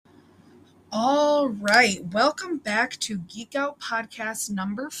All right, welcome back to Geek Out Podcast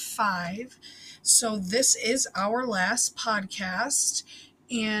number 5. So, this is our last podcast,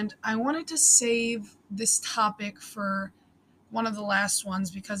 and I wanted to save this topic for one of the last ones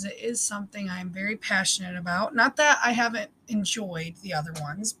because it is something I'm very passionate about. Not that I haven't enjoyed the other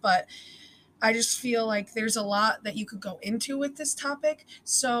ones, but I just feel like there's a lot that you could go into with this topic.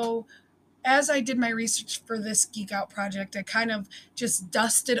 So, as I did my research for this Geek Out project, I kind of just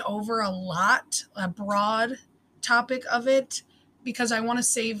dusted over a broad topic of it, because I want to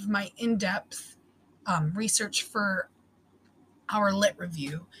save my in depth research for our lit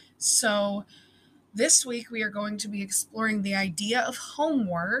review. So, this week we are going to be exploring the idea of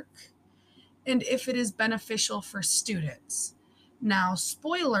homework and if it is beneficial for students. Now,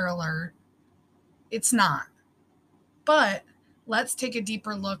 spoiler alert, it's not. But let's take a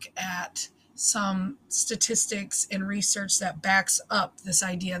deeper look at some statistics and research that backs up this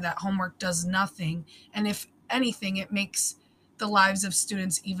idea that homework does nothing. And if anything, it makes the lives of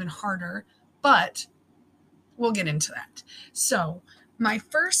students even harder. But we'll get into that. So, my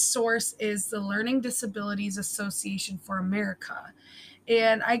first source is the Learning Disabilities Association for America.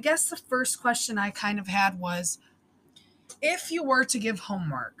 And I guess the first question I kind of had was, if you were to give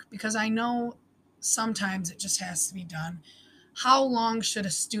homework, because I know sometimes it just has to be done, how long should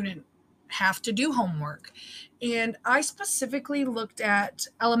a student have to do homework? And I specifically looked at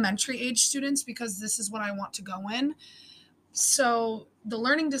elementary age students because this is what I want to go in. So, the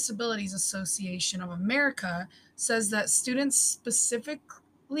Learning Disabilities Association of America says that students,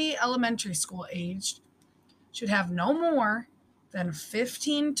 specifically elementary school aged, should have no more than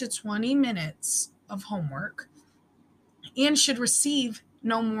 15 to 20 minutes of homework and should receive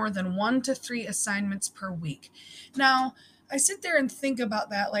no more than 1 to 3 assignments per week. Now, I sit there and think about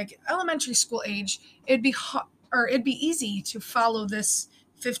that. Like elementary school age, it'd be easy to follow this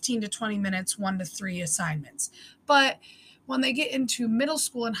 15 to 20 minutes, 1 to 3 assignments. But when they get into middle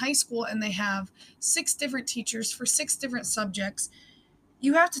school and high school and they have 6 different teachers for 6 different subjects,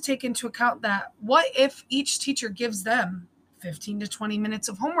 you have to take into account that what if each teacher gives them 15 to 20 minutes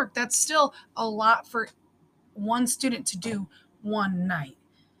of homework? That's still a lot for one student to do one night.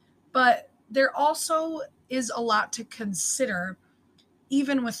 But there also is a lot to consider,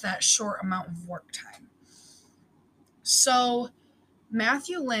 even with that short amount of work time. So,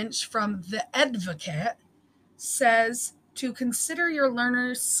 Matthew Lynch from The Advocate says to consider your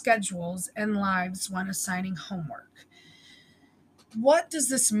learners' schedules and lives when assigning homework. What does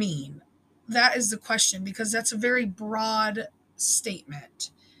this mean? That is the question, because that's a very broad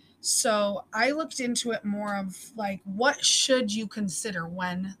statement. So I looked into it more of like, what should you consider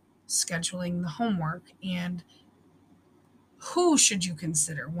when scheduling the homework, and who should you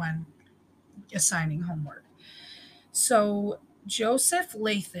consider when assigning homework? So Joseph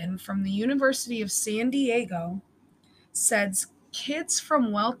Lathan from the University of San Diego says kids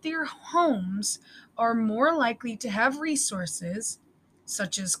from wealthier homes are more likely to have resources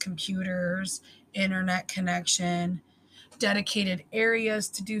such as computers, internet connection, dedicated areas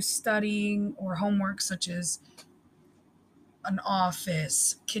to do studying or homework, such as an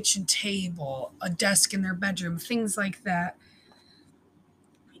office, kitchen table, a desk in their bedroom, things like that.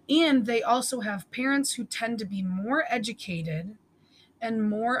 And they also have parents who tend to be more educated and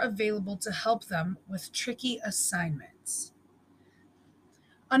more available to help them with tricky assignments.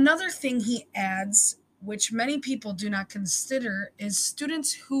 Another thing he adds, which many people do not consider, is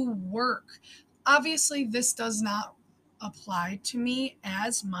students who work. Obviously, this does not apply to me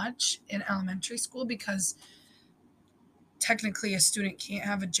as much in elementary school because technically a student can't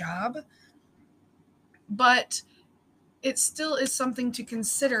have a job, but it still is something to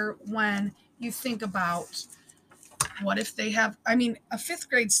consider when you think about what if they have, I mean, a 5th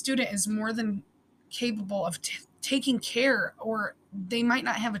grade student is more than capable of taking care, or they might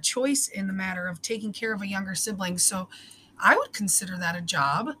not have a choice in the matter of taking care of a younger sibling. So I would consider that a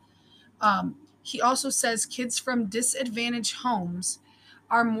job. He also says kids from disadvantaged homes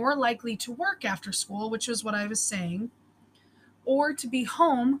are more likely to work after school, which is what I was saying, or to be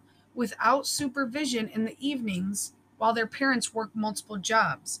home without supervision in the evenings while their parents work multiple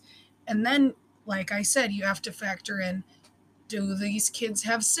jobs. And then, like I said, you have to factor in, do these kids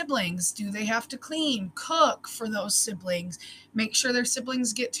have siblings? Do they have to clean, cook for those siblings? Make sure their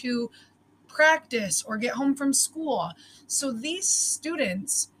siblings get to practice or get home from school. So these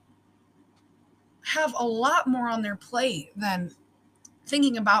students have a lot more on their plate than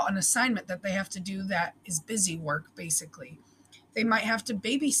thinking about an assignment that they have to do that is busy work, basically. They might have to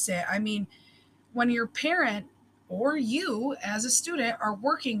babysit. I mean, when your parent or you as a student are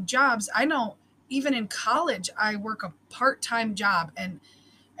working jobs, I know even in college, I work a part time job, and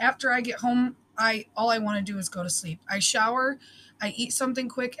After I get home, all I want to do is go to sleep. I shower, I eat something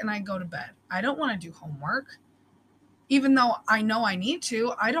quick, and I go to bed. I don't want to do homework. Even though I know I need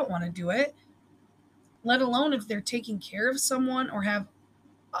to, I don't want to do it. Let alone if they're taking care of someone or have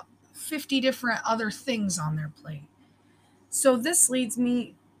 50 different other things on their plate. So this leads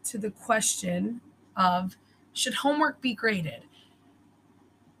me to the question of, should homework be graded?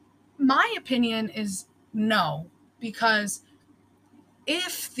 My opinion is no, because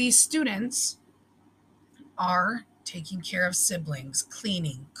if these students are taking care of siblings,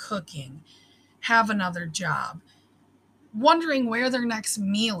 cleaning, cooking, have another job, wondering where their next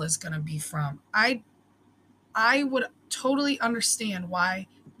meal is going to be from, I would totally understand why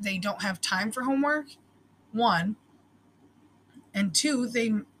they don't have time for homework. One, and two,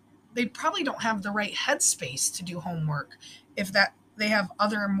 they probably don't have the right headspace to do homework if that they have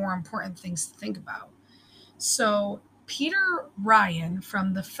other more important things to think about. So Peter Ryan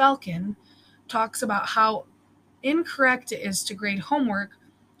from the Falcon talks about how incorrect it is to grade homework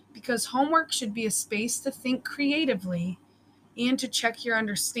because homework should be a space to think creatively and to check your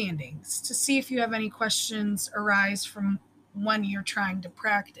understandings, to see if you have any questions arise from when you're trying to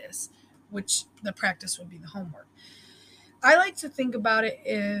practice, which the practice would be the homework. I like to think about it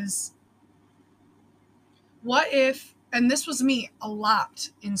is, what if, and this was me a lot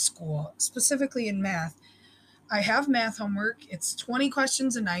in school, specifically in math. I have math homework. It's 20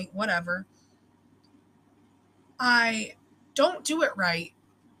 questions a night, whatever. I don't do it right,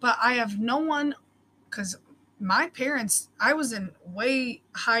 but I have no one, because my parents, I was in way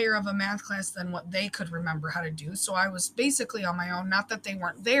higher of a math class than what they could remember how to do. So I was basically on my own. Not that they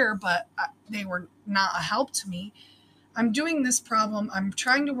weren't there, but they were not a help to me. I'm doing this problem. I'm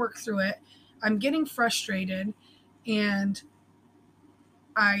trying to work through it. I'm getting frustrated and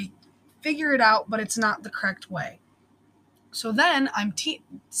I figure it out, but it's not the correct way. So then I'm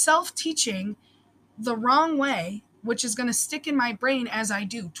self-teaching the wrong way, which is going to stick in my brain as I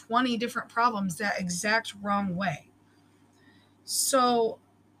do 20 different problems that exact wrong way. So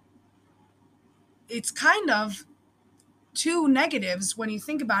it's kind of two negatives when you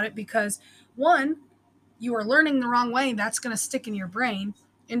think about it, because one, you are learning the wrong way, that's going to stick in your brain.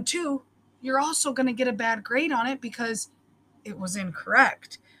 And two, you're also going to get a bad grade on it because it was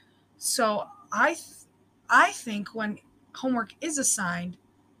incorrect. So I think when homework is assigned,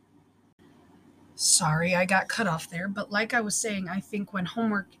 sorry, I got cut off there, but like I was saying, I think when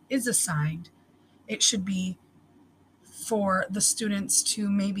homework is assigned, it should be for the students to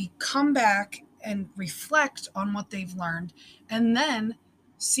maybe come back and reflect on what they've learned and then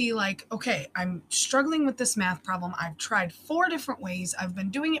see, like, okay, I'm struggling with this math problem. I've tried 4 different ways. I've been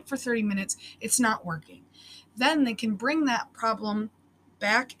doing it for 30 minutes. It's not working. Then they can bring that problem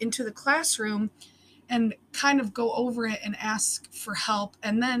back into the classroom and kind of go over it and ask for help.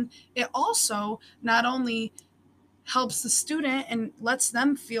 And then it also not only helps the student and lets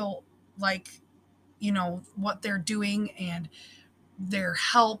them feel like, what they're doing and their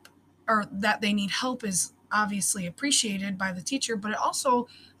help, or that they need help, is obviously appreciated by the teacher, but it also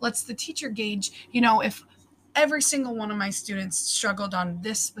lets the teacher gauge, if every single one of my students struggled on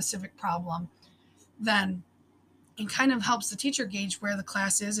this specific problem, then it kind of helps the teacher gauge where the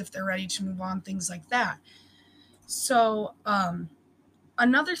class is, if they're ready to move on, things like that. So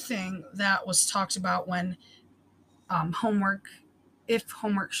another thing that was talked about when if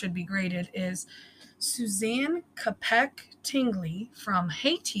homework should be graded, is Suzanne Capek-Tingley from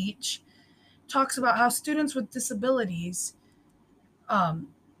Hey Teach talks about how students with disabilities,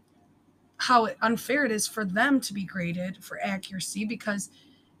 how unfair it is for them to be graded for accuracy, because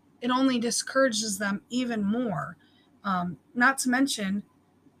it only discourages them even more. Not to mention,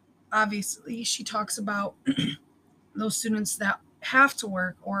 obviously, she talks about those students that have to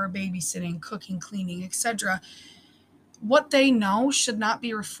work or are babysitting, cooking, cleaning, etc. What they know should not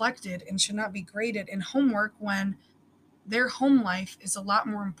be reflected and should not be graded in homework when their home life is a lot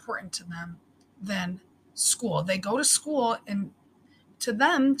more important to them than school. They go to school, and to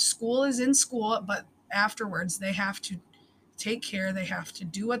them, school is in school, but afterwards they have to take care, they have to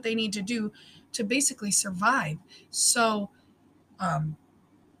do what they need to do to basically survive. So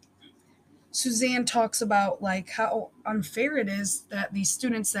Suzanne talks about like how unfair it is that these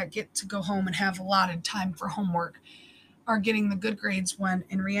students that get to go home and have allotted time for homework are getting the good grades, when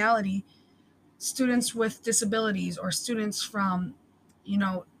in reality, students with disabilities or students from,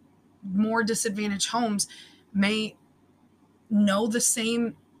 more disadvantaged homes may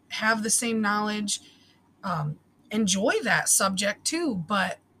have the same knowledge, enjoy that subject too,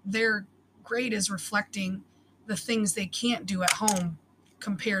 but their grade is reflecting the things they can't do at home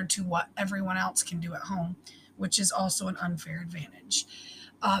compared to what everyone else can do at home, which is also an unfair advantage.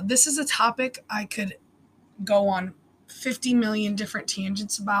 This is a topic I could go on 50 million different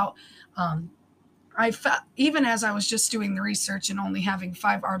tangents about. Um, even as I was just doing the research and only having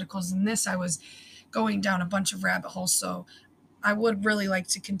 5 articles in this, I was going down a bunch of rabbit holes. So I would really like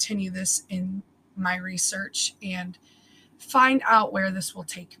to continue this in my research and find out where this will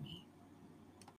take me.